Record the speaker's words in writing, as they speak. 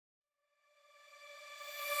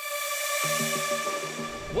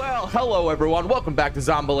Well, hello everyone. Welcome back to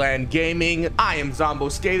Zombieland Gaming. I am Zombo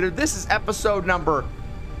Skater. This is episode number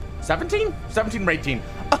 17 or 18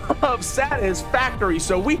 of Satisfactory.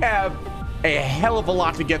 So we have a hell of a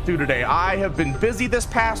lot to get through today. I have been busy this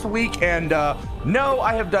past week, and no,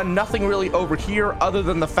 I have done nothing really over here other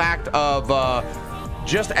than the fact of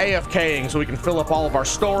just AFKing so we can fill up all of our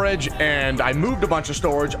storage. And I moved a bunch of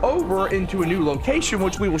storage over into a new location,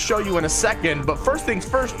 which we will show you in a second. But first things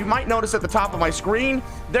first, you might notice at the top of my screen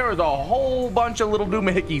there is a whole bunch of little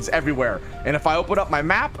doohickeys everywhere. And if I open up my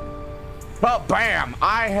map, well, bam,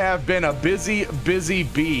 I have been a busy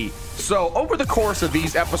bee. So over the course of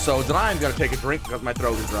these episodes, and I'm gonna take a drink because my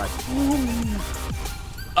throat is dry.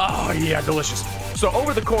 Oh yeah, delicious. So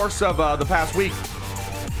over the course of the past week,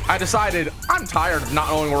 I decided I'm tired of not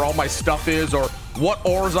knowing where all my stuff is or what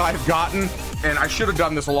ores I've gotten. And I should have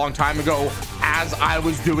done this a long time ago as I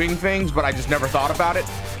was doing things, but I just never thought about it.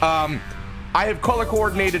 I have color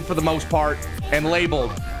coordinated for the most part and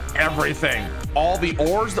labeled everything. All the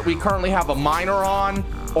ores that we currently have a miner on,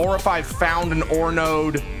 or if I've found an ore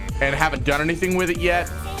node and haven't done anything with it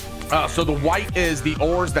yet. So the white is the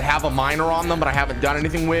ores that have a miner on them, but I haven't done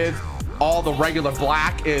anything with. All the regular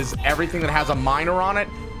black is everything that has a miner on it.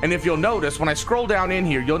 And if you'll notice, when I scroll down in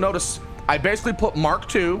here, you'll notice I basically put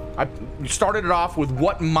Mark II. I started it off with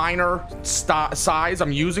what miner size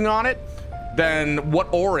I'm using on it, then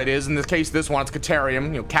what ore it is. In this case, this one, it's Caterium,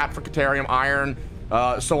 you know, Cat for Caterium, iron,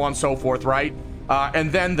 so on and so forth, right?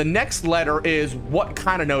 And then the next letter is what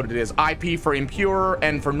kind of node it is. IP for impure,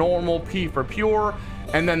 N for normal, P for pure.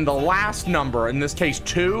 And then the last number, in this case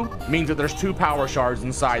 2, means that there's 2 power shards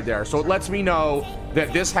inside there. So it lets me know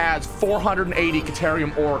that this has 480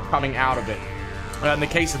 Caterium ore coming out of it. In the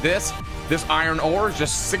case of this iron ore is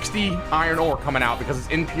just 60 iron ore coming out because it's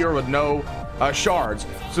impure with no shards.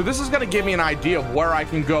 So this is going to give me an idea of where I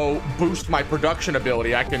can go boost my production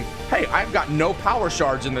ability. I can, hey, I've got no power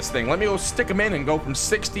shards in this thing. Let me go stick them in and go from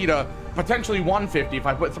 60 to potentially 150 if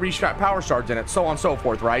I put 3 power shards in it, so on and so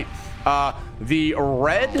forth, right? The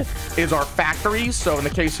red is our factories. So in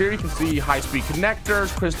the case here, you can see high-speed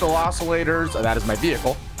connectors, crystal oscillators, that is my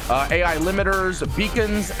vehicle, AI limiters,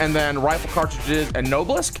 beacons, and then rifle cartridges and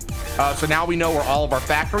Noblisk. So now we know where all of our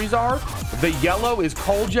factories are. The yellow is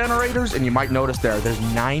coal generators, and you might notice there's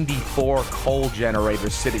 94 coal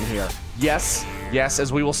generators sitting here. Yes,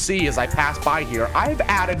 as we will see as I pass by here, I've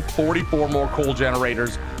added 44 more coal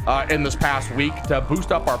generators in this past week to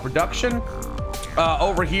boost up our production.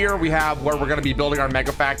 Over here we have where we're going to be building our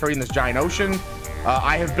mega factory in this giant ocean.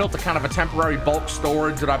 I have built a kind of a temporary bulk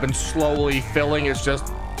storage that I've been slowly filling. It's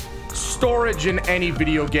just storage in any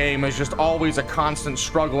video game is just always a constant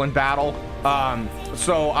struggle and battle.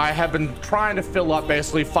 So I have been trying to fill up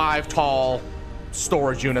basically 5 tall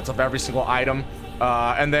storage units of every single item.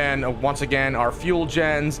 And then once again, our fuel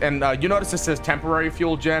gens, and you notice this says temporary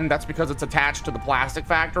fuel gen. That's because it's attached to the plastic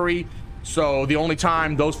factory. So the only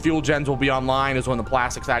time those fuel gens will be online is when the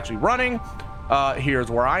plastic's actually running.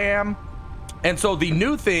 Here's where I am. And so the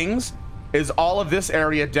new things is all of this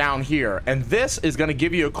area down here. And this is going to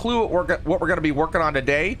give you a clue what we're going to be working on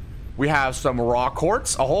today. We have some raw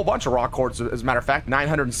quartz, a whole bunch of raw quartz, as a matter of fact,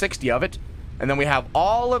 960 of it. And then we have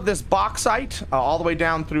all of this bauxite all the way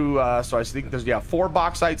down through, so I think there's, 4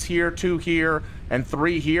 bauxites here, 2 here, and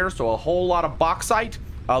 3 here. So a whole lot of bauxite.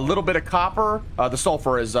 A little bit of copper. The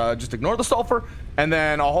sulfur is just ignore the sulfur, and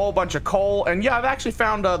then a whole bunch of coal. And yeah, I've actually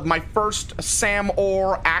found my first SAM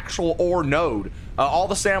ore actual ore node. All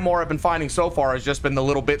the SAM ore I've been finding so far has just been the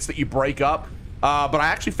little bits that you break up, but I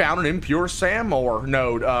actually found an impure SAM ore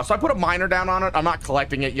node, so I put a miner down on it. I'm not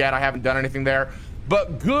collecting it yet. I haven't done anything there,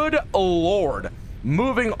 but good lord,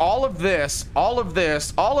 moving all of this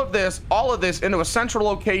into a central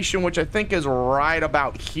location, which I think is right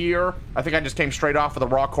about here. I think I just came straight off of the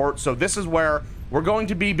raw quartz. So this is where we're going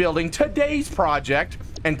to be building today's project,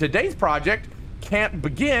 and today's project can't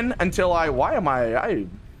begin until that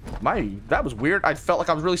was weird. I felt like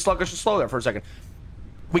I was really sluggish and slow there for a second.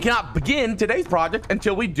 We cannot begin today's project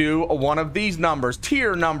until we do one of these numbers.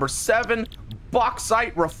 Tier number 7,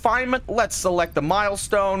 bauxite refinement. Let's select the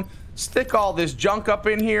milestone. Stick all this junk up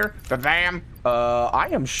in here. Bam. I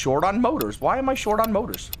am short on motors. Why am I short on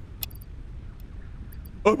motors?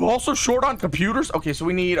 I'm also short on computers. Okay, so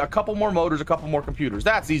we need a couple more motors, a couple more computers.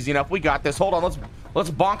 That's easy enough. We got this. Hold on. Let's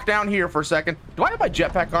bonk down here for a second. Do I have my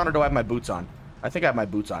jetpack on or do I have my boots on? I think I have my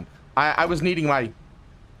boots on. I was needing my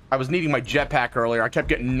jetpack earlier. I kept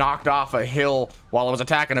getting knocked off a hill while I was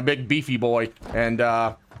attacking a big beefy boy. And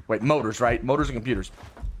wait, motors, right? Motors and computers.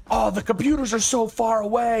 Oh, the computers are so far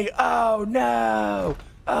away. Oh, no.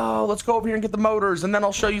 Oh, let's go over here and get the motors, and then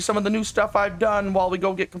I'll show you some of the new stuff I've done while we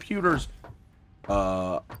go get computers.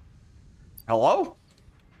 Hello?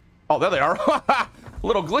 Oh, there they are. A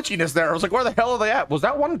little glitchiness there. I was like, where the hell are they at? Was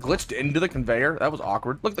that one glitched into the conveyor? That was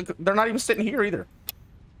awkward. Look, they're not even sitting here either.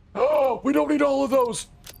 Oh, we don't need all of those.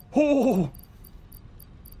 Oh.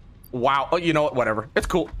 Wow. Oh, you know what? Whatever. It's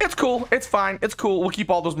cool. It's cool. It's fine. It's cool. We'll keep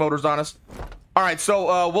all those motors on us. All right,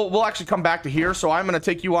 so we'll actually come back to here. So I'm going to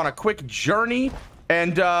take you on a quick journey,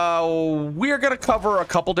 and we're going to cover a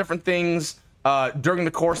couple different things during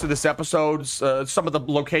the course of this episode. Some of the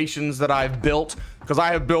locations that I've built, because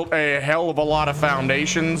I have built a hell of a lot of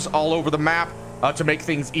foundations all over the map to make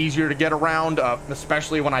things easier to get around,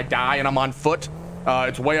 especially when I die and I'm on foot.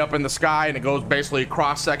 It's way up in the sky, and it goes basically a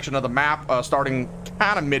cross section of the map, starting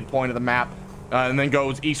kind of midpoint of the map, and then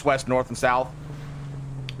goes east, west, north, and south.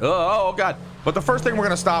 Oh god. But the first thing we're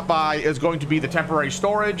going to stop by is going to be the temporary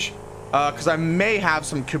storage, because I may have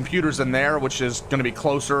some computers in there, which is going to be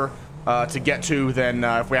closer to get to than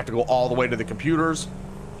if we have to go all the way to the computers.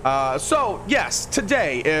 So yes,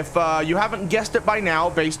 today, if you haven't guessed it by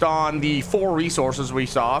now, based on the 4 resources we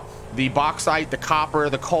saw, the bauxite, the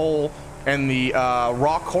copper, the coal, and the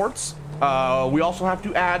raw quartz, we also have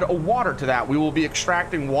to add water to that. We will be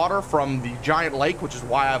extracting water from the giant lake, which is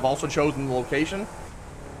why I've also chosen the location.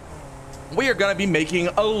 We are going to be making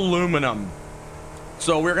aluminum.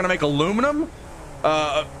 So we're going to make aluminum.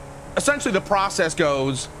 Essentially, the process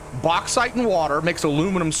goes: bauxite and water makes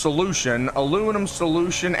aluminum solution. Aluminum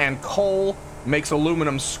solution and coal makes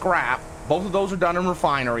aluminum scrap. Both of those are done in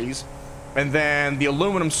refineries. And then the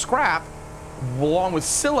aluminum scrap, along with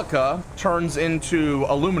silica, turns into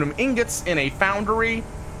aluminum ingots in a foundry.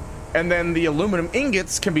 And then the aluminum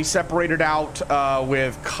ingots can be separated out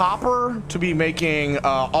with copper to be making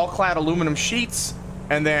all-clad aluminum sheets,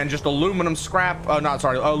 and then just aluminum scrap,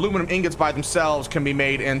 aluminum ingots by themselves can be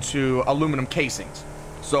made into aluminum casings.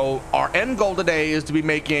 So our end goal today is to be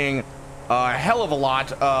making a hell of a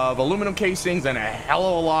lot of aluminum casings and a hell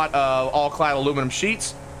of a lot of all-clad aluminum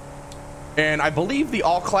sheets. And I believe the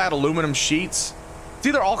all-clad aluminum sheets, it's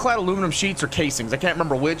either all-clad aluminum sheets or casings. I can't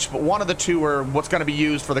remember which, but one of the two are what's going to be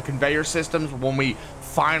used for the conveyor systems when we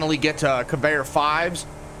finally get to conveyor 5s.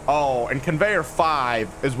 Oh, and conveyor 5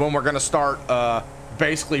 is when we're going to start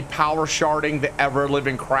basically power sharding the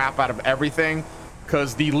ever-living crap out of everything,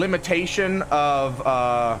 because the limitation of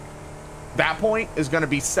that point is going to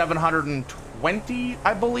be 720,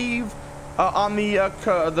 I believe, on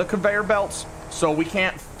the conveyor belts. So we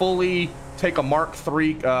can't fully take a Mark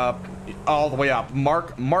III all the way up.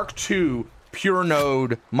 Mark II pure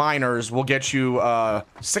node miners will get you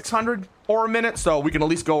 600 ore a minute, so we can at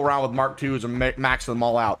least go around with Mark IIs and max them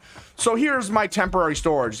all out. So here's my temporary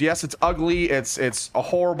storage. Yes, it's ugly. It's a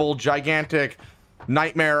horrible, gigantic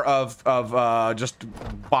nightmare of just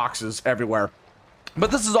boxes everywhere. But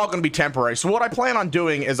this is all going to be temporary. So what I plan on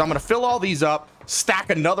doing is I'm going to fill all these up, stack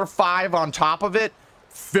another 5 on top of it,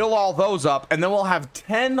 fill all those up, and then we'll have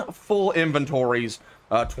 10 full inventories,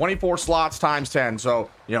 24 slots times 10. So,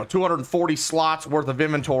 you know, 240 slots worth of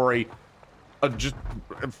inventory just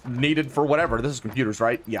needed for whatever. This is computers,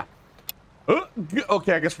 right? Yeah.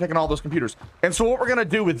 Okay, I guess we're taking all those computers. And so what we're going to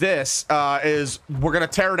do with this is we're going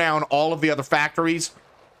to tear down all of the other factories,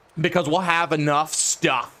 because we'll have enough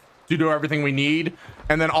stuff to do everything we need.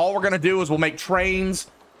 And then all we're going to do is we'll make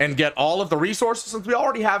trains and get all of the resources. Since we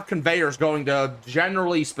already have conveyors going to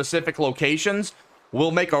generally specific locations,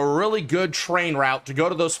 we'll make a really good train route to go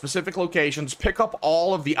to those specific locations, pick up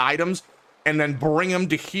all of the items, and then bring them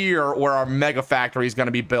to here where our mega factory is going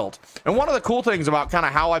to be built. And one of the cool things about kind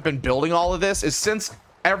of how I've been building all of this is, since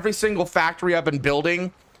every single factory I've been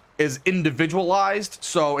building is individualized,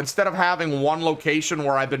 so instead of having one location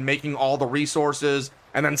where I've been making all the resources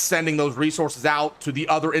and then sending those resources out to the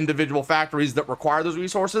other individual factories that require those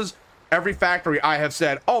resources, every factory I have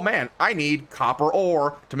said, oh man, I need copper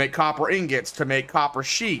ore to make copper ingots, to make copper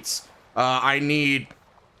sheets. I need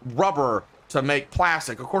rubber to make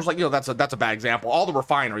plastic. Of course, like, you know, that's a bad example. All the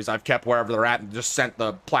refineries I've kept wherever they're at and just sent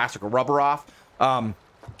the plastic or rubber off. Or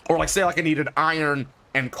like, say like I needed iron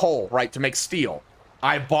and coal, right, to make steel.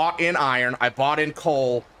 I bought in iron, I bought in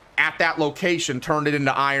coal at that location, turned it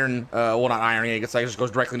into iron, well, not iron ingots, I just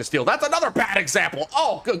goes directly into steel. That's another bad example.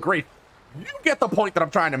 Oh, good grief. You get the point that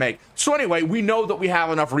I'm trying to make. So anyway, we know that we have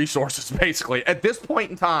enough resources, basically. At this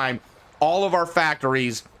point in time, all of our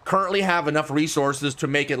factories currently have enough resources to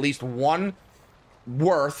make at least one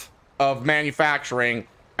worth of manufacturing,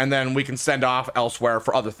 and then we can send off elsewhere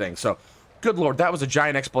for other things. So, good lord, that was a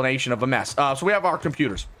giant explanation of a mess. So we have our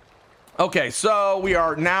computers. Okay, so we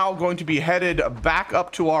are now going to be headed back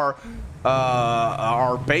up to our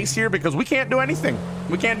base here, because we can't do anything.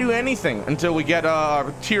 We can't do anything until we get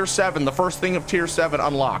tier 7, the first thing of tier 7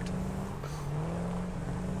 unlocked.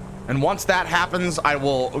 And once that happens, I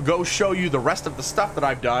will go show you the rest of the stuff that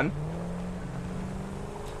I've done.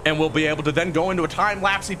 And we'll be able to then go into a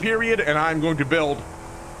time-lapsey period, and I'm going to build...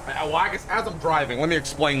 Well, I guess as I'm driving, let me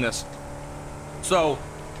explain this. So,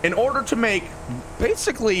 in order to make...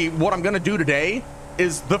 Basically, what I'm going to do today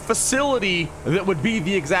is the facility that would be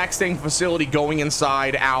the exact same facility going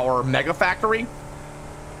inside our mega factory.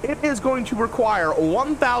 It is going to require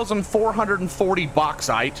 1,440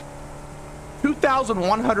 bauxite,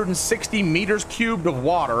 2,160 meters cubed of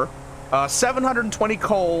water, 720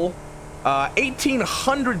 coal,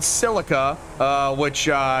 1,800 silica, which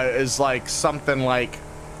is like something like,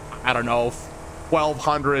 I don't know,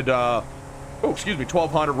 1,200,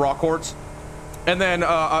 1,200 raw quartz, and then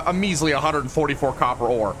a measly 144 copper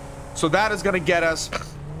ore. So that is going to get us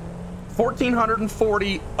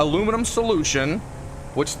 1,440 aluminum solution,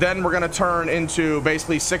 which then we're going to turn into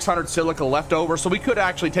basically 600 silica left over. So we could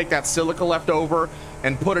actually take that silica left over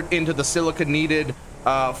and put it into the silica needed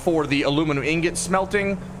for the aluminum ingot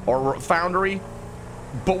smelting or foundry.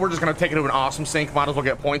 But we're just going to take it to an awesome sink. Might as well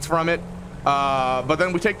get points from it. But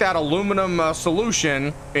then we take that aluminum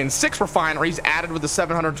solution in 6 refineries added with the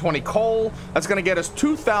 720 coal. That's going to get us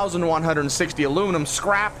 2,160 aluminum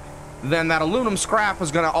scrap. Then that aluminum scrap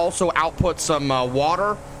is going to also output some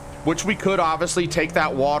water, which we could obviously take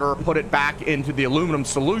that water, put it back into the aluminum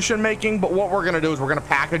solution making. But what we're going to do is we're going to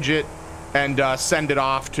package it and send it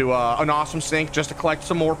off to an awesome sink just to collect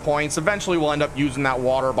some more points. Eventually we'll end up using that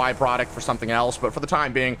water byproduct for something else, but for the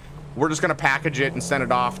time being, we're just going to package it and send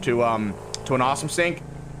it off to an awesome sink.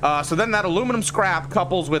 So then that aluminum scrap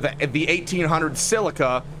couples with the 1,800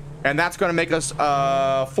 silica, and that's going to make us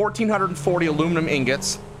 1,440 aluminum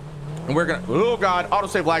ingots. And we're gonna, oh god,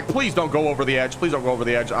 autosave lag, please don't go over the edge, please don't go over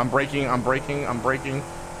the edge. I'm braking.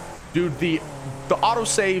 Dude, the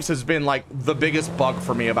autosaves has been like the biggest bug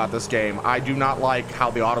for me about this game. I do not like how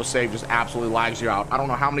the autosave just absolutely lags you out. I don't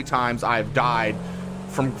know how many times I've died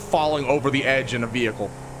from falling over the edge in a vehicle.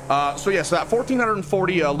 So yeah, so that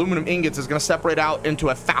 1,440 aluminum ingots is going to separate out into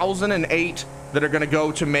 1,008 that are going to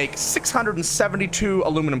go to make 672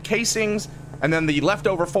 aluminum casings, and then the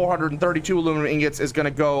leftover 432 aluminum ingots is going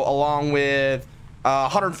to go along with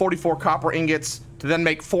 144 copper ingots to then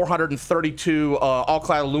make 432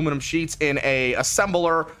 all-clad aluminum sheets in a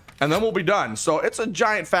assembler, and then we'll be done. So it's a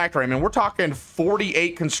giant factory. I mean, we're talking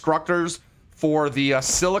 48 constructors for the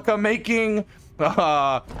silica making.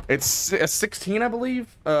 It's 16, I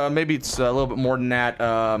believe. Maybe it's a little bit more than that.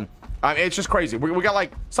 I mean, it's just crazy. We got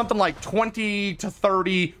like something like 20 to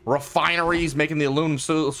 30 refineries making the aluminum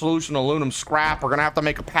solution, aluminum scrap. We're gonna have to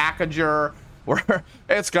make a packager.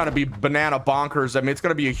 It's gonna be banana bonkers. I mean, it's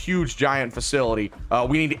gonna be a huge, giant facility.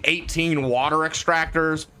 We need 18 water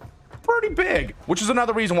extractors. Pretty big, which is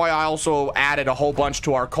another reason why I also added a whole bunch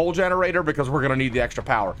to our coal generator, because we're gonna need the extra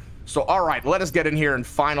power. So, all right, let us get in here and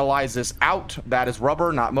finalize this out. That is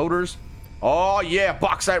rubber, not motors. Oh, yeah,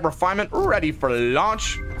 bauxite refinement ready for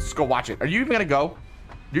launch. Let's go watch it. Are you even going to go?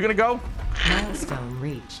 You going to go? Milestone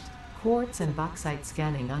reached. Quartz and bauxite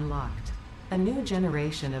scanning unlocked. A new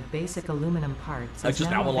generation of basic aluminum parts is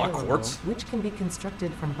now available, quartz, which can be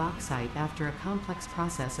constructed from bauxite after a complex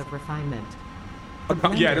process of refinement.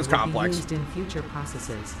 Yeah, it is complex. Used in future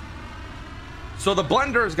processes. So the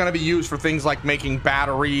blender is going to be used for things like making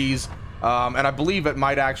batteries, and I believe it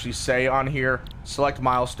might actually say on here, select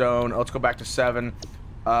milestone. Let's go back to 7.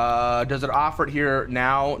 Does it offer it here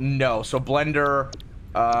now? No. So blender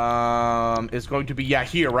is going to be, yeah,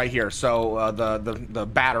 here, right here. So the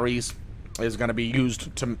batteries is going to be used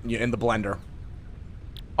in the blender.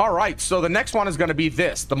 All right, so the next one is going to be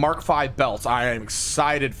this, the Mark V belts. I am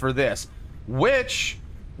excited for this, which,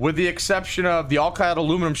 with the exception of the all-clad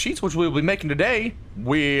aluminum sheets, which we'll be making today,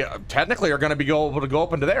 we technically are going to be able to go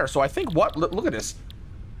up into there. So I think, look at this.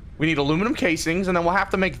 We need aluminum casings, and then we'll have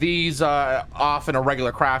to make these off in a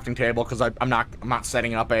regular crafting table, because I'm not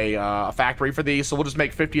setting up a factory for these. So we'll just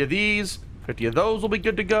make 50 of these. 50 of those will be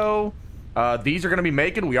good to go. These are going to be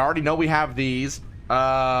making. We already know we have these.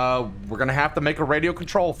 We're going to have to make a radio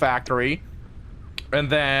control factory. And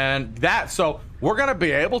then that. So we're going to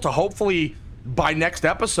be able to hopefully, by next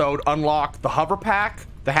episode, unlock the hover pack,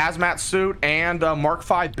 the hazmat suit, and Mark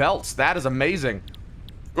V belts. That is amazing.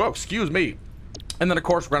 Oh, excuse me. And then, of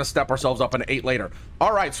course, we're going to step ourselves up into 8 later.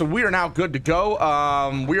 All right, so we are now good to go.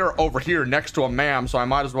 We are over here next to a MAM, so I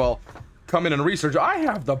might as well come in and research. I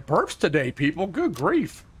have the burps today, people. Good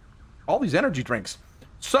grief. All these energy drinks.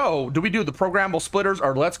 So, do we do the programmable splitters,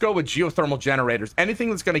 or let's go with geothermal generators?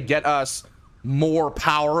 Anything that's going to get us more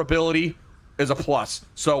power ability is a plus.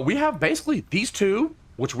 So, we have basically these two,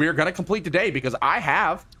 which we are going to complete today, because I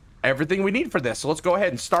have everything we need for this. So, let's go ahead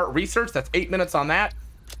and start research. That's 8 minutes on that.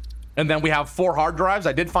 And then we have 4 hard drives.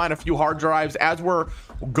 I did find a few hard drives. As we're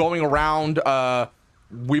going around,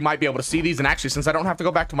 we might be able to see these. And actually, since I don't have to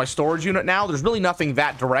go back to my storage unit now, there's really nothing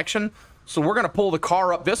that direction. So we're going to pull the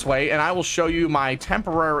car up this way, and I will show you my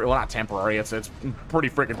temporary, well, not temporary, it's pretty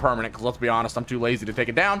freaking permanent, because let's be honest, I'm too lazy to take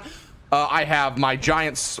it down. I have my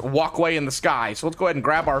giant walkway in the sky. So let's go ahead and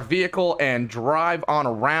grab our vehicle and drive on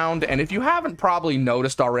around. And if you haven't probably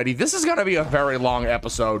noticed already, this is going to be a very long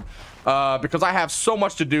episode because I have so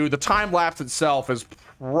much to do. The time lapse itself is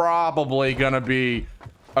probably going to be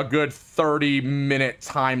a good 30-minute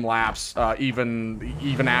time lapse,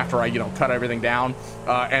 even after I, cut everything down.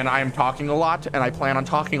 And I am talking a lot, and I plan on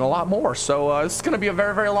talking a lot more. So this is going to be a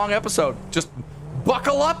very, very long episode. Just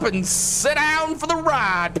buckle up and sit down for the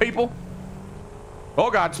ride, people. Oh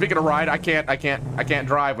God! Speaking of ride, I can't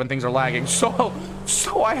drive when things are lagging. So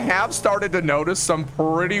I have started to notice some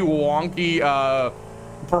pretty wonky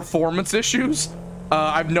performance issues.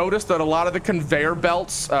 I've noticed that a lot of the conveyor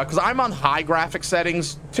belts, because I'm on high graphic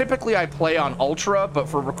settings, typically I play on ultra, but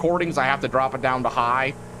for recordings I have to drop it down to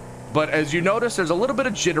high. But as you notice, there's a little bit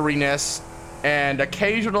of jitteriness, and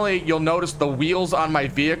occasionally you'll notice the wheels on my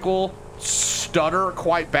vehicle stutter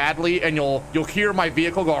quite badly, and you'll hear my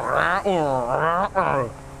vehicle go,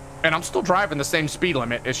 and I'm still driving the same speed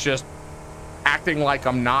limit. It's just acting like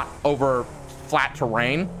I'm not over flat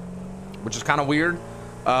terrain, which is kind of weird.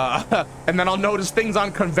 And then I'll notice things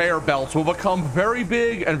on conveyor belts will become very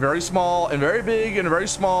big and very small, and very big and very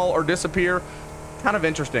small, or disappear. Kind of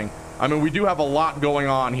interesting. I mean, we do have a lot going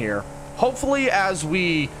on here. Hopefully, as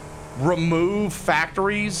we remove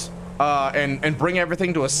factories and bring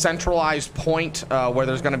everything to a centralized point where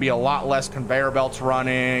there's going to be a lot less conveyor belts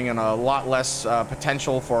running and a lot less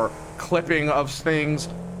potential for clipping of things,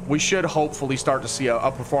 we should hopefully start to see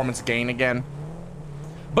a performance gain again.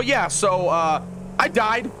 But yeah, so I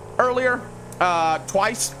died earlier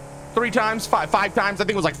twice, 3 times, five times. I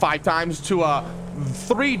think it was like 5 times to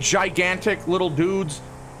 3 gigantic little dudes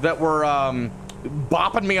that were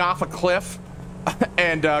bopping me off a cliff.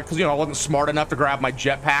 And because I wasn't smart enough to grab my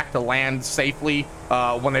jetpack to land safely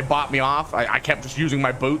when they bopped me off, I kept just using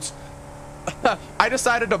my boots. I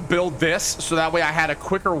decided to build this so that way I had a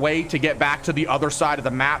quicker way to get back to the other side of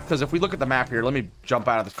the map. Because if we look at the map here, let me jump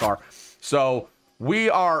out of this car. So we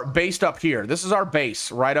are based up here. This is our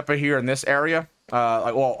base right up here in this area.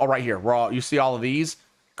 Well, right here. You see all of these.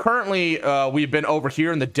 Currently, we've been over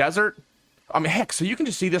here in the desert. I mean, heck, so you can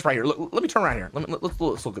just see this right here. Let me turn around here.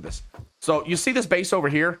 Let's look at this. So you see this base over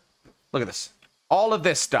here? Look at this. All of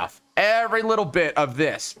this stuff. Every little bit of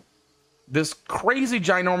this. This crazy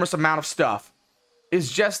ginormous amount of stuff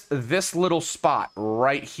is just this little spot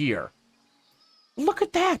right here. Look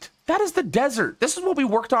at that. That is the desert. This is what we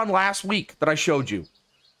worked on last week that I showed you.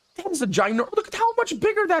 That is a ginormous. Look at how much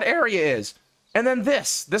bigger that area is. And then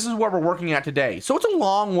this is where we're working at today. So it's a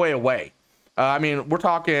long way away. I mean, we're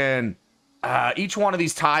talking... each one of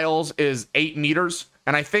these tiles is 8 meters.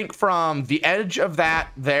 And I think from the edge of that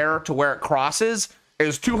there to where it crosses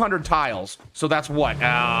is 200 tiles. So that's what?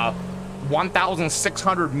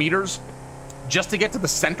 1,600 meters just to get to the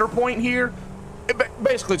center point here.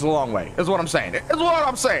 Basically, it's a long way, is what I'm saying. It's what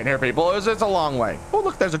I'm saying here, people. It's a long way. Oh,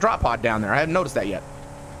 look, there's a drop pod down there. I hadn't noticed that yet.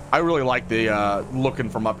 I really like the looking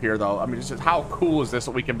from up here, though. I mean, it's just, how cool is this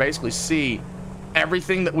that we can basically see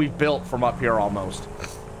everything that we've built from up here almost.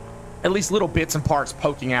 At least little bits and parts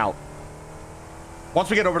poking out. Once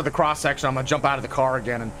we get over to the cross section, I'm gonna jump out of the car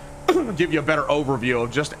again and give you a better overview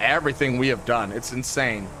of just everything we have done. It's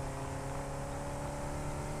insane.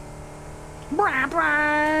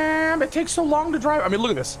 It takes so long to drive. I mean,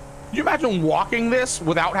 look at this. Can you imagine walking this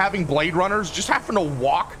without having Blade Runners? Just having to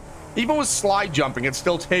walk? Even with slide jumping, it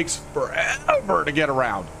still takes forever to get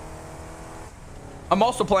around. I'm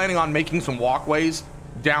also planning on making some walkways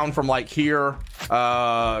down from like here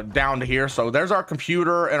down to here. So there's our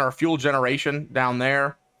computer and our fuel generation down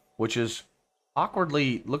there, which is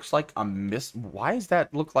awkwardly looks like a miss. Why does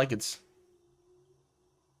that look like it's...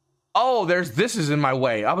 Oh, this is in my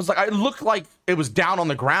way. I was like, it looked like it was down on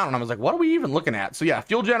the ground, and I was like, what are we even looking at? So yeah,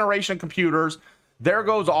 fuel generation, computers. There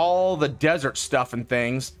goes all the desert stuff and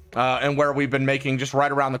things, and where we've been making just right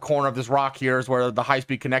around the corner of this rock here is where the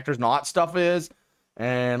high-speed connectors and all that stuff is.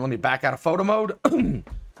 And let me back out of photo mode.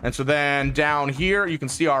 And so then down here, you can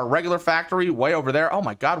see our regular factory way over there. Oh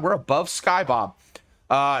my God, we're above Skybob.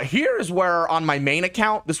 Here is where on my main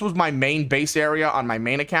account, this was my main base area on my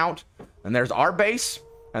main account. And there's our base.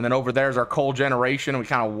 And then over there's our coal generation. We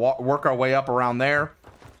kind of work our way up around there.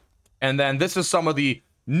 And then this is some of the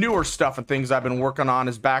newer stuff and things I've been working on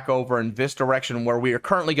is back over in this direction where we are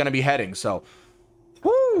currently going to be heading. So,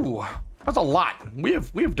 whoo, That's a lot. We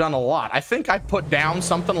have done a lot. I think I put down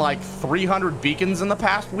something like 300 beacons in the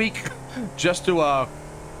past week just to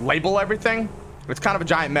label everything. It's kind of a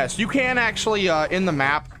giant mess. You can actually in the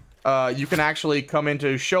map, you can actually come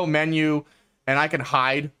into show menu, and I can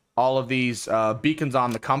hide all of these beacons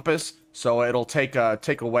on the compass, so it'll take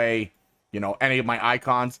away, you know, any of my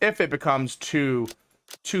icons if it becomes too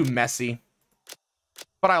messy.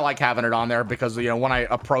 But I like having it on there because, you know, when I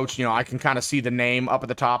approach, you know, I can kind of see the name up at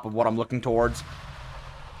the top of what I'm looking towards.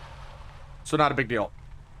 So not a big deal.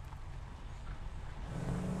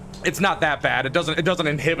 It's not that bad. It doesn't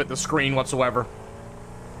inhibit the screen whatsoever.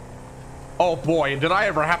 Oh boy, did I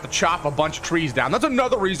ever have to chop a bunch of trees down. That's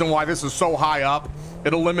another reason why this is so high up.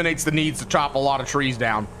 It eliminates the needs to chop a lot of trees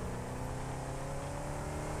down.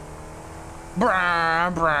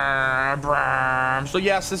 Brah, brah, brah. So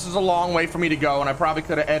yes, this is a long way for me to go, and I probably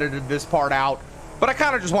could have edited this part out, but I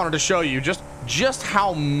kind of just wanted to show you just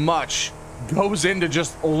how much goes into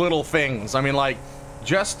just little things. I mean, like,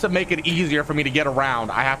 just to make it easier for me to get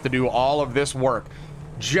around, I have to do all of this work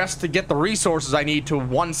just to get the resources I need to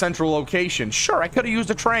one central location. Sure, I could have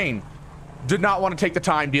used a train. Did not want to take the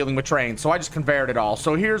time dealing with trains, so I just conveyed it all.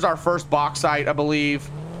 So here's our first bauxite, I believe.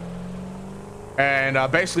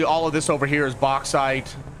 And basically all of this over here is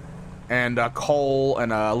bauxite and coal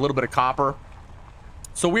and a little bit of copper.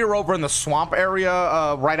 So we were over in the swamp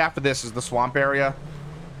area. Right after this is the swamp area.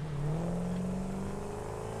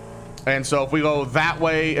 And so if we go that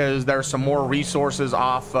way, there's some more resources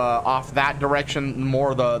off that direction,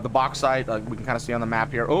 more of the bauxite. We can kind of see on the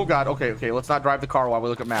map here. Oh god, okay, let's not drive the car while we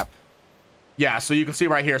look at map. Yeah, so you can see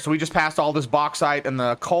right here. So we just passed all this bauxite, and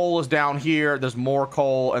the coal is down here. There's more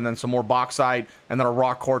coal, and then some more bauxite, and then a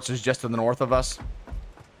rock quartz is just to the north of us.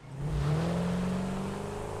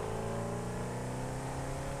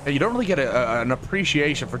 And you don't really get an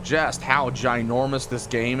appreciation for just how ginormous this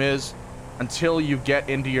game is until you get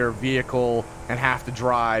into your vehicle and have to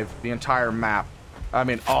drive the entire map. I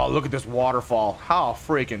mean, oh, look at this waterfall. How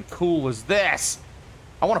freaking cool is this?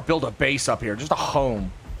 I want to build a base up here, just a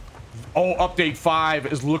home. Oh, update 5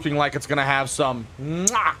 is looking like it's gonna have some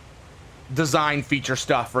design feature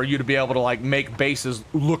stuff for you to be able to like make bases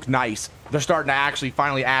look nice. They're starting to actually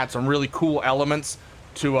finally add some really cool elements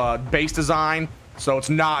to base design, so it's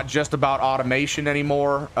not just about automation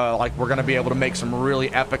anymore. Like, we're gonna be able to make some really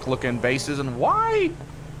epic looking bases. And why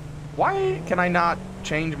can I not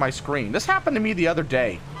change my screen? This happened to me the other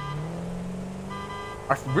day.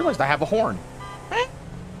 I realized I have a horn.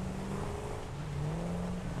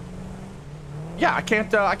 Yeah, I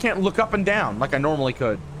can't look up and down like I normally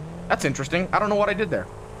could. That's interesting. I don't know what I did there.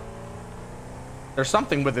 There's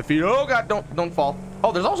something with the feet. Oh god, don't fall.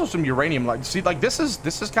 Oh, there's also some uranium. Like, see, like this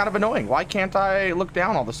is kind of annoying. Why can't I look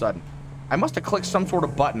down all of a sudden? I must have clicked some sort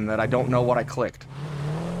of button that I don't know what I clicked.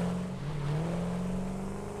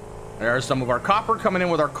 There's some of our copper coming in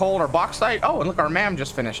with our coal and our bauxite. Oh, and look, our MAM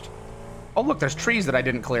just finished. Oh, look, there's trees that I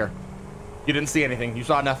didn't clear. You didn't see anything. You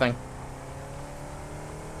saw nothing.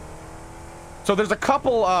 So there's a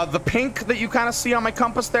couple, the pink that you kind of see on my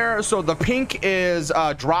compass there. So the pink is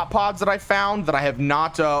drop pods that I found that I have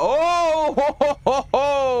not, oh,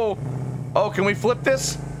 can we flip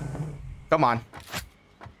this? Come on.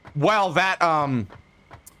 Well, that,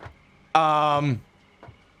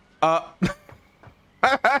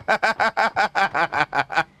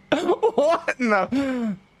 what in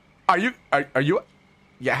the, are you,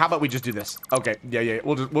 yeah, how about we just do this? Okay, yeah,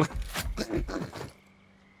 we'll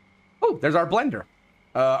oh, there's our blender.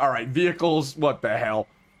 All right, vehicles. What the hell?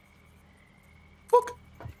 Look.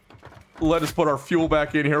 Let us put our fuel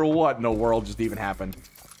back in here. What in the world just even happened?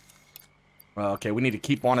 Okay, we need to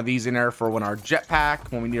keep one of these in there for when we need our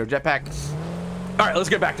jetpack. All right, let's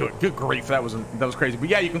get back to it. Good grief, that was crazy. But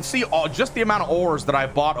yeah, you can see just the amount of ores that I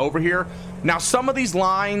bought over here. Now, some of these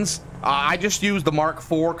lines, I just used the Mark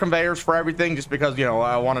IV conveyors for everything, just because, you know,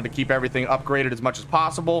 I wanted to keep everything upgraded as much as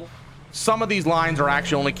possible. Some of these lines are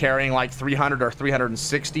actually only carrying like 300 or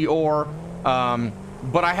 360 ore,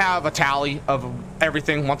 but I have a tally of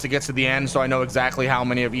everything once it gets to the end, so I know exactly how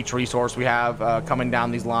many of each resource we have coming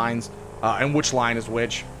down these lines, and which line is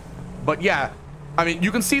which. But yeah, I mean,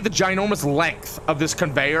 you can see the ginormous length of this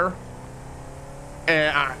conveyor.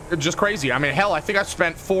 Just crazy. I mean, hell, I think I've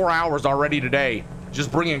spent 4 hours already today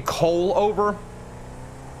just bringing coal over.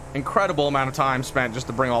 Incredible amount of time spent just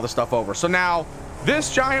to bring all this stuff over. So now,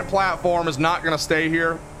 this giant platform is not going to stay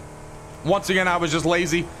here. Once again, I was just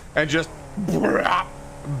lazy and just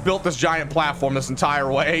built this giant platform this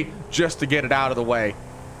entire way just to get it out of the way.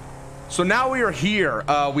 So now we are here.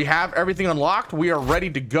 We have everything unlocked. We are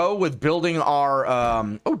ready to go with building our,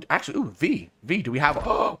 oh, actually, ooh, V, do we have,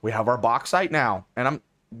 oh, we have our bauxite now. And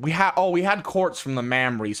we had quartz from the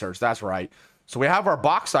MAM research. That's right. So we have our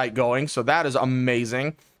bauxite going. So that is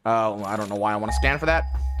amazing. I don't know why I want to scan for that.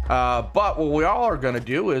 But what we all are going to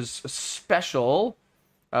do is special.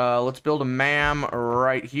 Let's build a MAM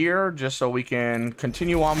right here just so we can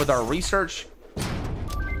continue on with our research.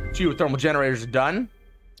 Geothermal generators are done.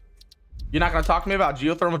 You're not going to talk to me about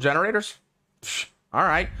geothermal generators? Psh, all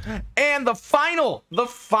right. And the final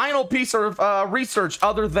piece of research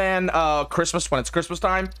other than Christmas, when it's Christmas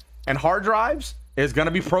time, and hard drives is going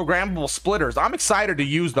to be programmable splitters. I'm excited to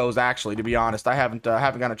use those, actually, to be honest. I haven't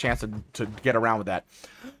gotten a chance to get around with that.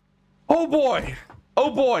 Oh boy.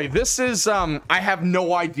 Oh boy. This is, I have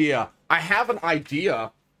no idea. I have an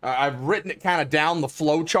idea. I've written it kind of down the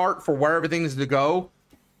flow chart for where everything is to go.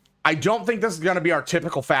 I don't think this is going to be our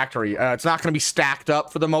typical factory. It's not going to be stacked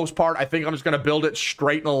up for the most part. I think I'm just going to build it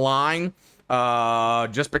straight in a line,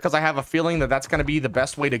 just because I have a feeling that that's going to be the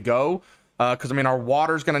best way to go. Because, I mean, our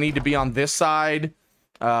water's going to need to be on this side.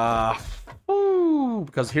 Because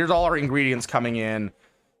here's all our ingredients coming in.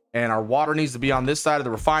 And our water needs to be on this side of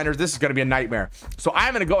the refiners. This is going to be a nightmare. So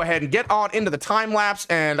I'm going to go ahead and get on into the time lapse.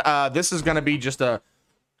 And this is going to be just a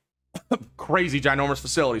crazy ginormous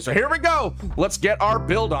facility. So here we go. Let's get our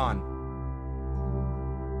build on.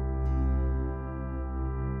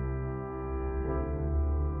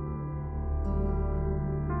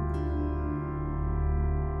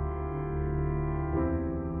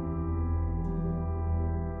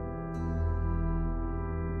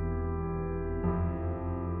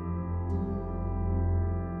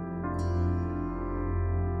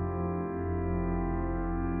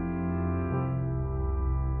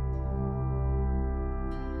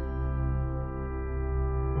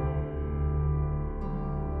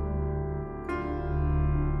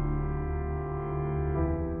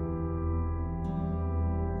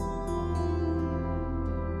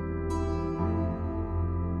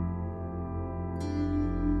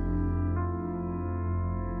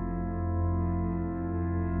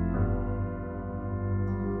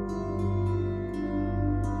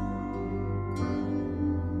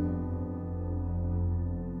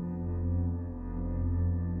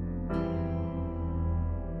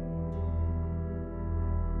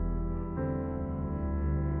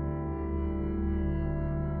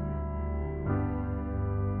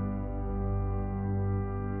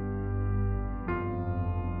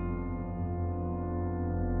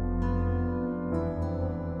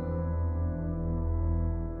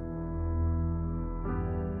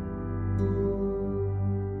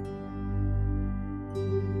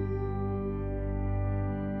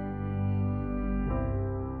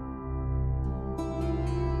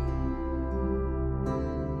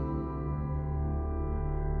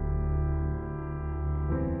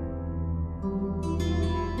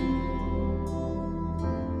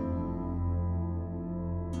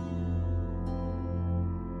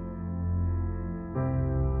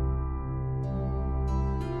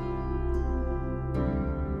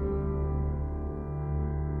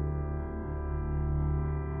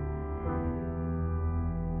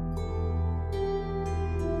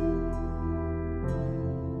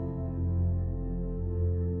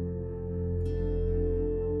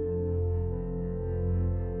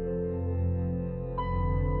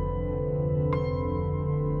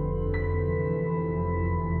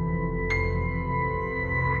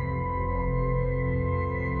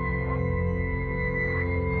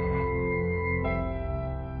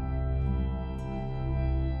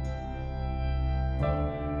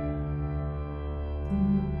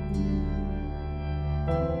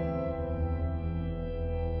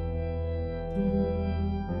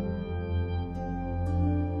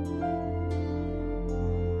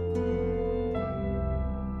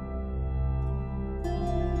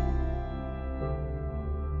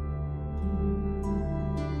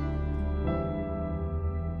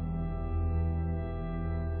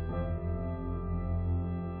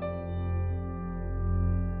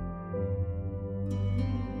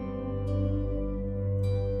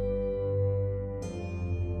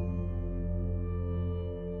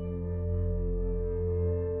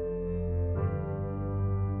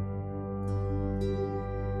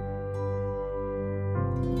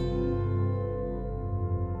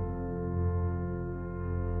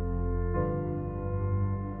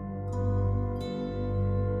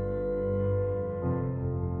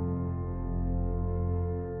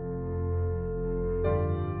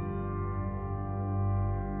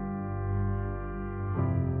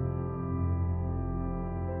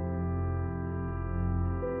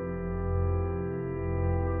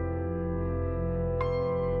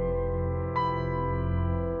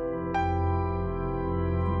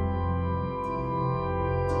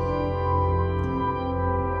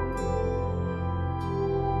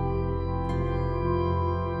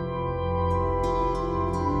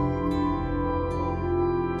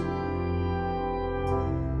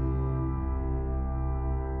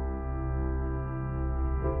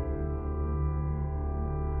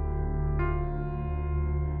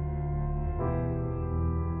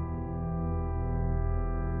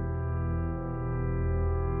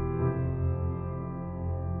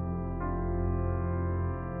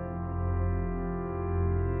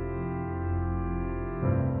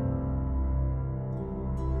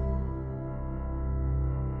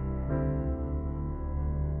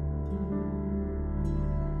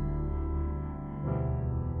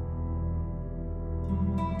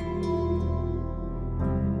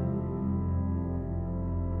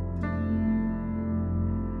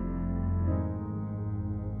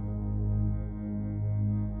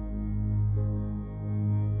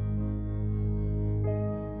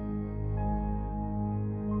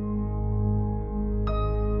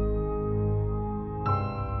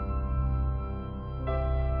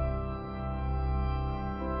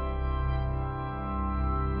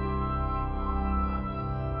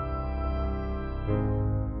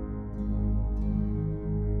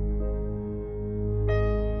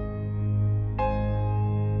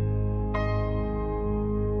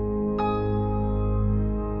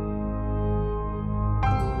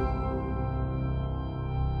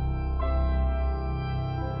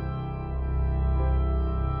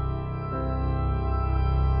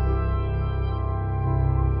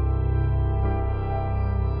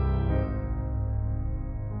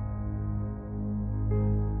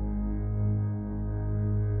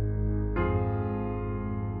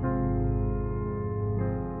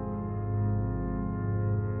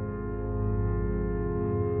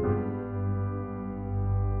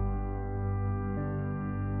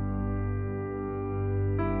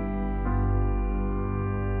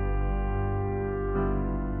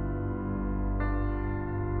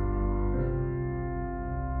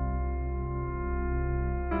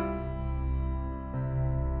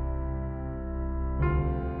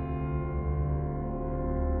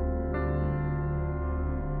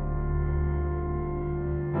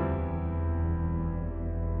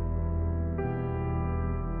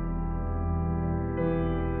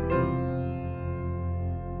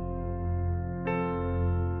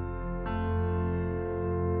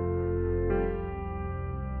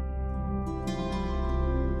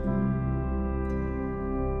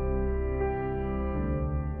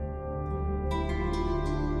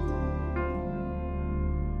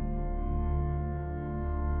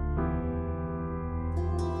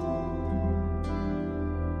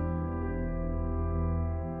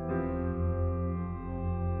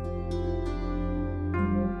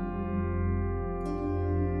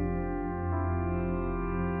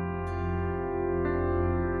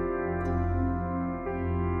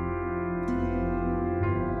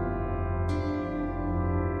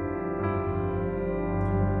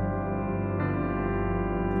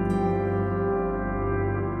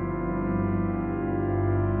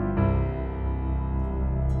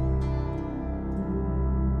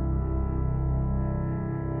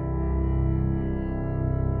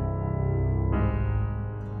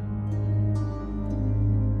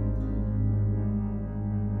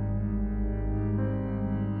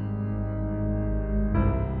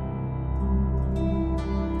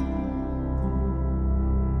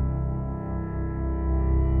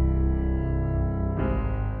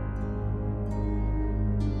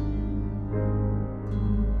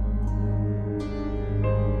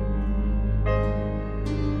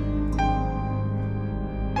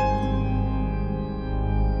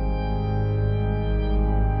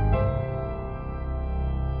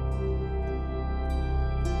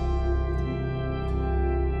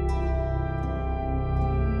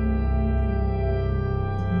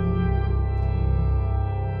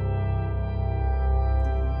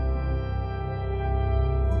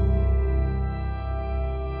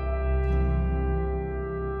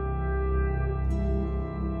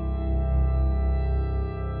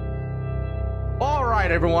 right,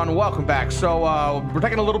 everyone, welcome back. So we're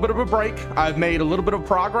taking a little bit of a break. I've made a little bit of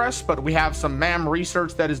progress, but we have some MAM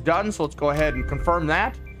research that is done, so let's go ahead and confirm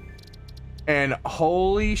that. And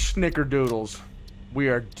holy snickerdoodles, we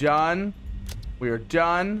are done. We are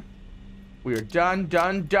done. We are done,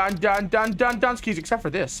 done, skis, except for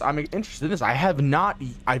this. I'm interested in this. I've not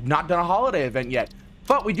done a holiday event yet,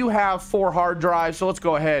 but we do have 4 hard drives, so let's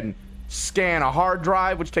go ahead and scan a hard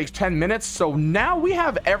drive, which takes 10 minutes. So now we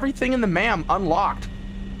have everything in the MAM unlocked.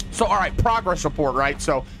 So, all right, progress report, right?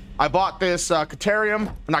 So I bought this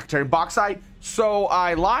bauxite. So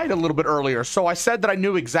I lied a little bit earlier. So I said that I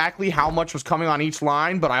knew exactly how much was coming on each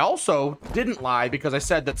line, but I also didn't lie because I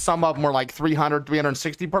said that some of them were like 300,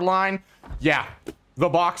 360 per line. Yeah, the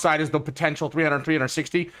bauxite is the potential 300,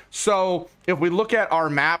 360. So if we look at our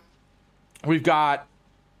map, we've got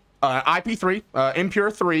IP3,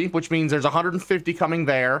 impure 3, which means there's 150 coming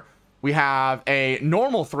there. We have a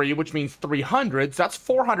normal 3, which means 300. So that's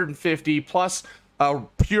 450 plus a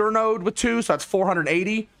pure node with 2, so that's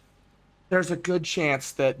 480. There's a good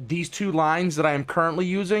chance that these 2 lines that I am currently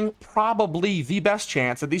using, probably the best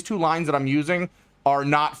chance that these 2 lines that I'm using are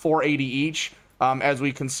not 480 each. As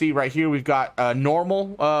we can see right here, we've got normal,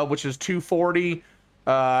 which is 240,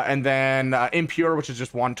 and then impure, which is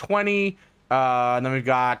just 120. And then we've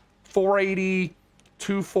got 480,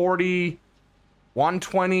 240,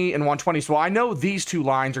 120, and 120. So I know these 2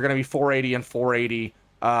 lines are going to be 480 and 480.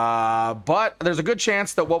 But there's a good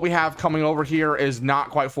chance that what we have coming over here is not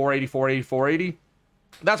quite 480, 480, 480.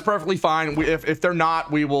 That's perfectly fine. If they're not,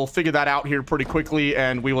 we will figure that out here pretty quickly,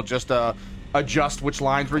 and we will just adjust which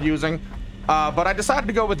lines we're using. But I decided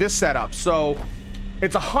to go with this setup. So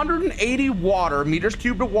it's 180 water, meters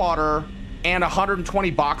cubed of water, and 120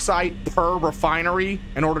 bauxite per refinery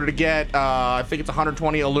in order to get, I think it's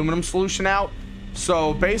 120 aluminum solution out.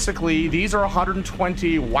 So basically, these are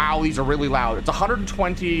 120, wow, these are really loud. It's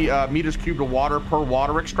 120 meters cubed of water per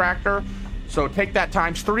water extractor. So take that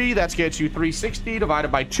times 3, that gets you 360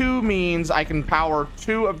 divided by 2 means I can power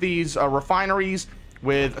 2 of these refineries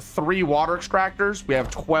with 3 water extractors. We have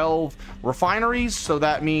 12 refineries, so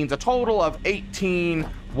that means a total of 18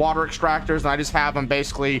 water extractors, and I just have them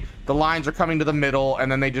basically, the lines are coming to the middle,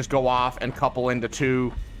 and then they just go off and couple into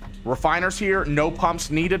 2 refiners here. No pumps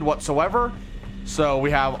needed whatsoever. So we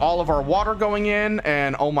have all of our water going in,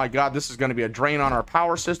 and oh my god, this is going to be a drain on our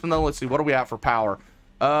power system, though. Let's see, what do we have for power?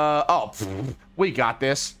 We got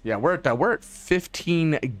this. Yeah, we're at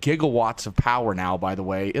 15 gigawatts of power now, by the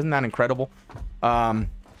way. Isn't that incredible?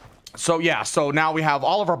 So yeah, so now we have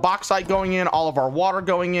all of our bauxite going in, all of our water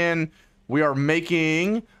going in. We are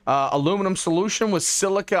making aluminum solution with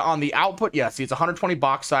silica on the output. Yeah, see, it's 120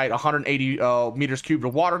 bauxite, 180 meters cubed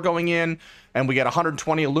of water going in, and we get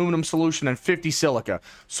 120 aluminum solution and 50 silica.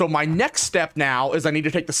 So my next step now is I need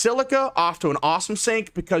to take the silica off to an awesome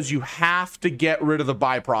sink, because you have to get rid of the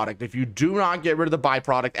byproduct. If you do not get rid of the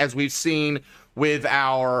byproduct, as we've seen with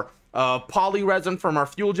our poly resin from our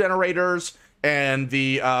fuel generators, and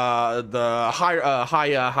the high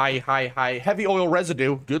heavy oil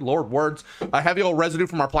residue, good lord, words, heavy oil residue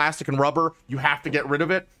from our plastic and rubber, you have to get rid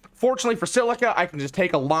of it. Fortunately for silica, I can just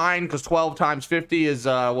take a line, because 12 times 50 is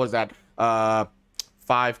what is that,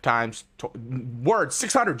 5 times words,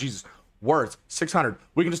 600, Jesus, words, 600.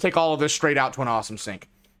 We can just take all of this straight out to an awesome sink,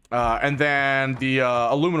 and then the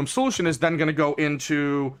aluminum solution is then going to go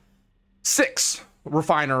into 6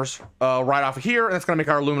 refiners right off of here, and it's going to make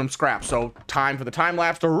our aluminum scrap. So time for the time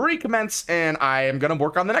lapse to recommence, and I am going to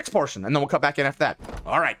work on the next portion, and then we'll cut back in after that.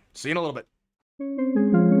 All right, see you in a little bit.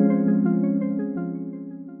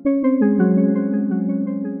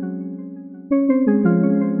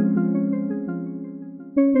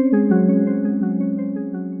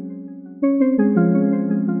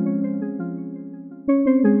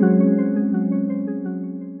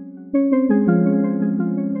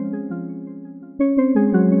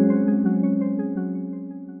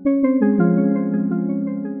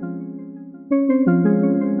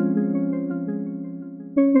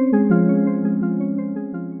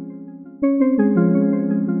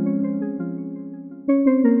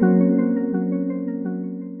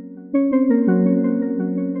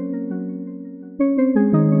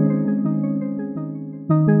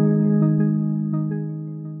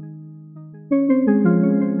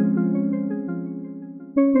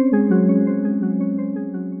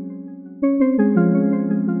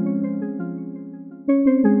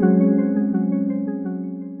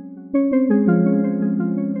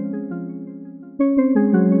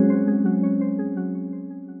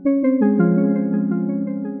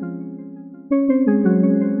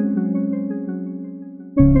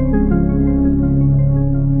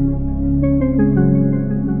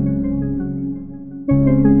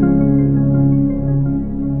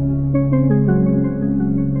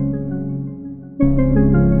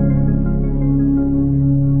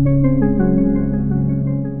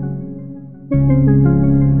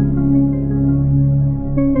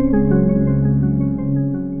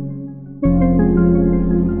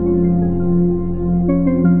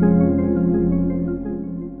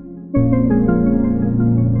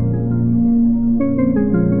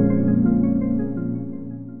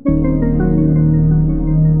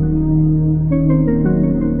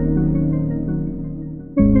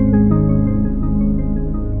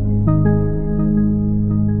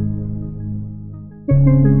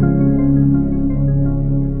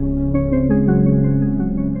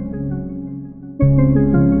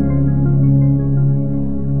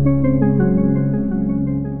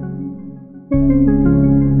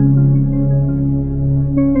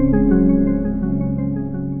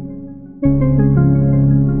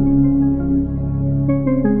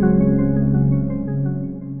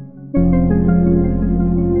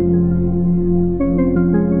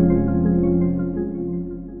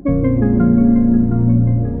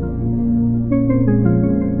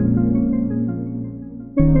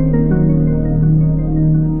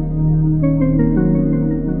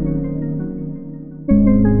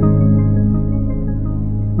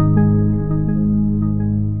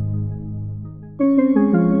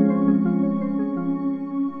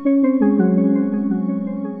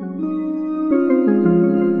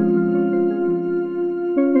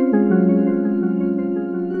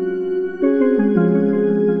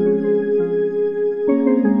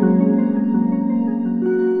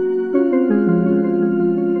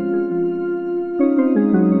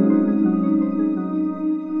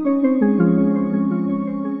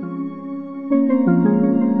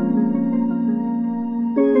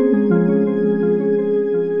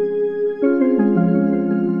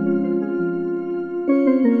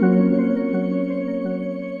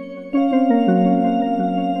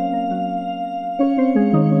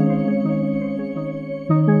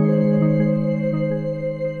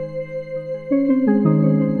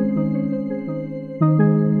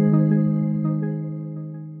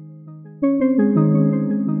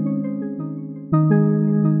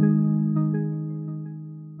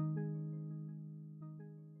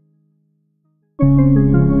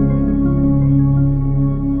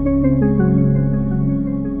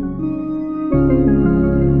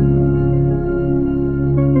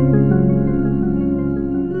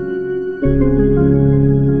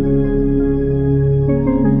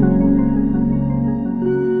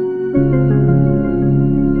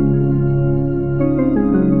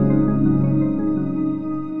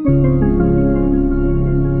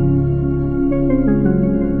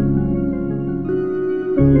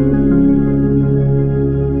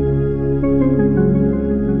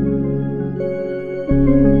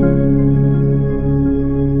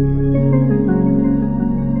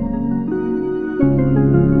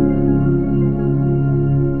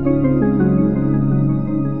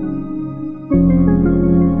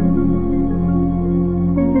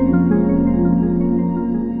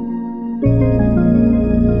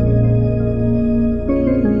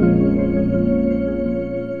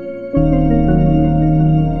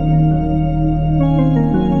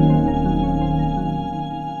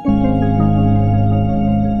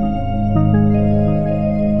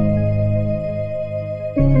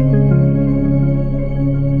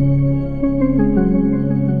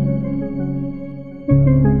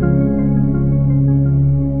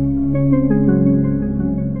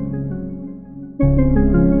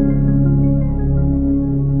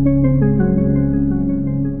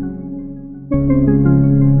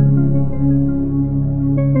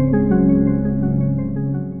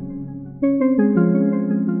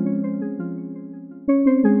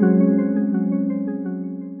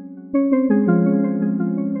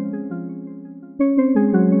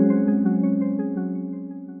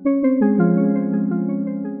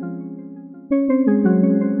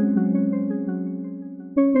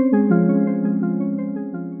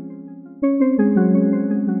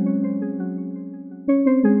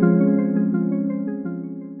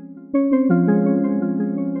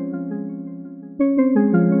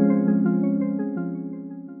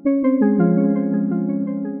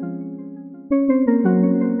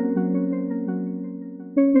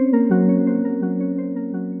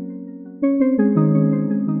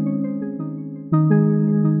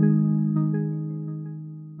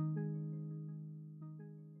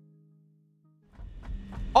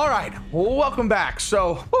 All right, welcome back.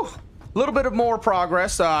 So, a little bit of more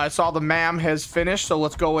progress. I saw the MAM has finished, so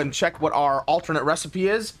let's go and check what our alternate recipe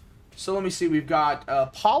is. So let me see, we've got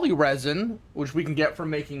poly resin, which we can get from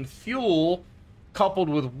making fuel, coupled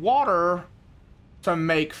with water to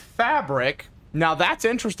make fabric. Now that's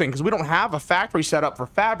interesting because we don't have a factory set up for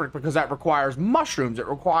fabric because that requires mushrooms. It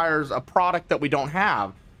requires a product that we don't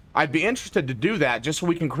have. I'd be interested to do that just so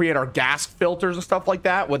we can create our gas filters and stuff like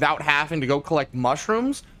that without having to go collect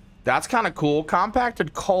mushrooms. That's kind of cool.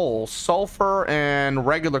 Compacted coal, sulfur and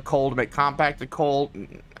regular coal to make compacted coal.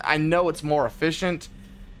 I know it's more efficient.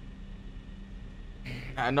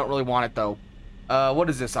 I don't really want it though. What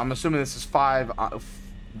is this? I'm assuming this is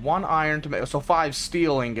 1 iron to make, so 5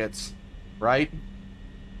 steel ingots, right?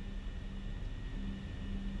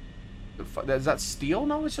 Is that steel?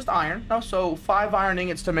 No, it's just iron. No, so 5 iron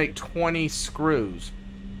ingots to make 20 screws.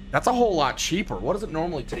 That's a whole lot cheaper. What does it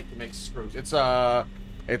normally take to make screws?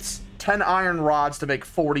 It's 10 iron rods to make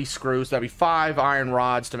 40 screws. That'd be 5 iron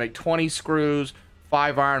rods to make 20 screws.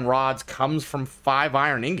 5 iron rods comes from 5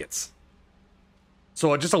 iron ingots.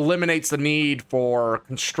 So it just eliminates the need for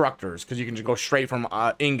constructors, because you can just go straight from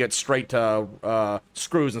ingots straight to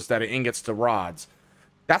screws instead of ingots to rods.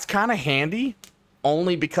 That's kind of handy,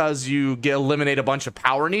 only because you eliminate a bunch of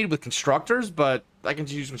power need with constructors, but I can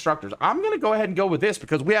use constructors. I'm going to go ahead and go with this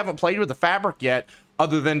because we haven't played with the fabric yet,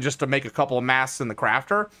 other than just to make a couple of masks in the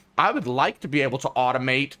crafter. I would like to be able to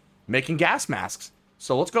automate making gas masks.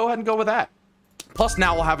 So let's go ahead and go with that. Plus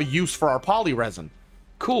now we'll have a use for our poly resin.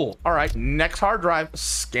 Cool. All right, next hard drive.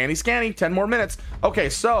 Scanny, 10 more minutes. Okay,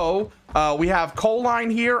 so we have coal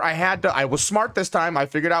line here. I was smart this time. I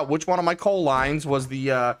figured out which one of my coal lines was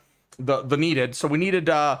the needed. So we needed,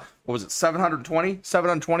 what was it,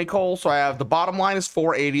 720 coal. So I have, the bottom line is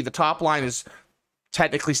 480. The top line is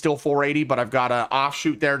technically still 480, but I've got an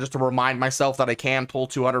offshoot there just to remind myself that I can pull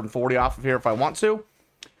 240 off of here if I want to.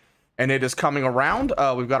 And it is coming around.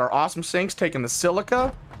 We've got our awesome sinks taking the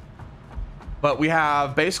silica. But we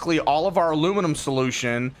have basically all of our aluminum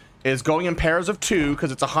solution is going in pairs of 2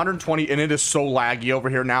 because it's 120, and it is so laggy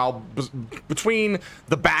over here now. Between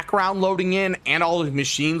the background loading in and all the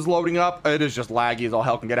machines loading up, it is just laggy as all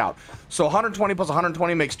hell can get out. So 120 plus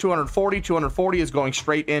 120 makes 240. 240 is going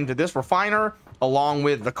straight into this refiner along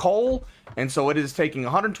with the coal. And so it is taking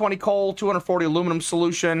 120 coal, 240 aluminum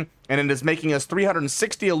solution, and it is making us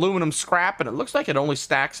 360 aluminum scrap. And it looks like it only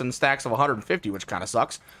stacks in stacks of 150, which kind of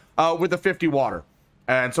sucks, with the 50 water.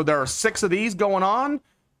 And so there are 6 of these going on.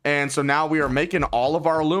 And so now we are making all of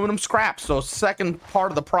our aluminum scrap. So second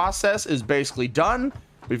part of the process is basically done.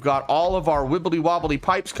 We've got all of our wibbly wobbly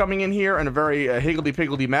pipes coming in here in a very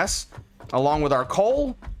higgledy-piggledy mess, along with our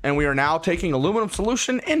coal. And we are now taking aluminum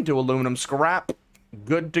solution into aluminum scrap.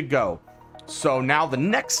 Good to go. So now the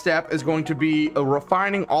next step is going to be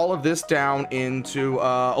refining all of this down into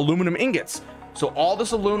aluminum ingots. So all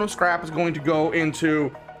this aluminum scrap is going to go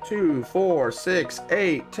into 2, 4, 6,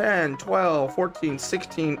 8, 10, 12, 14,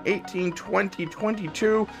 16, 18, 20,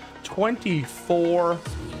 22, 24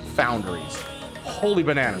 foundries. Holy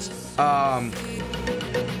bananas.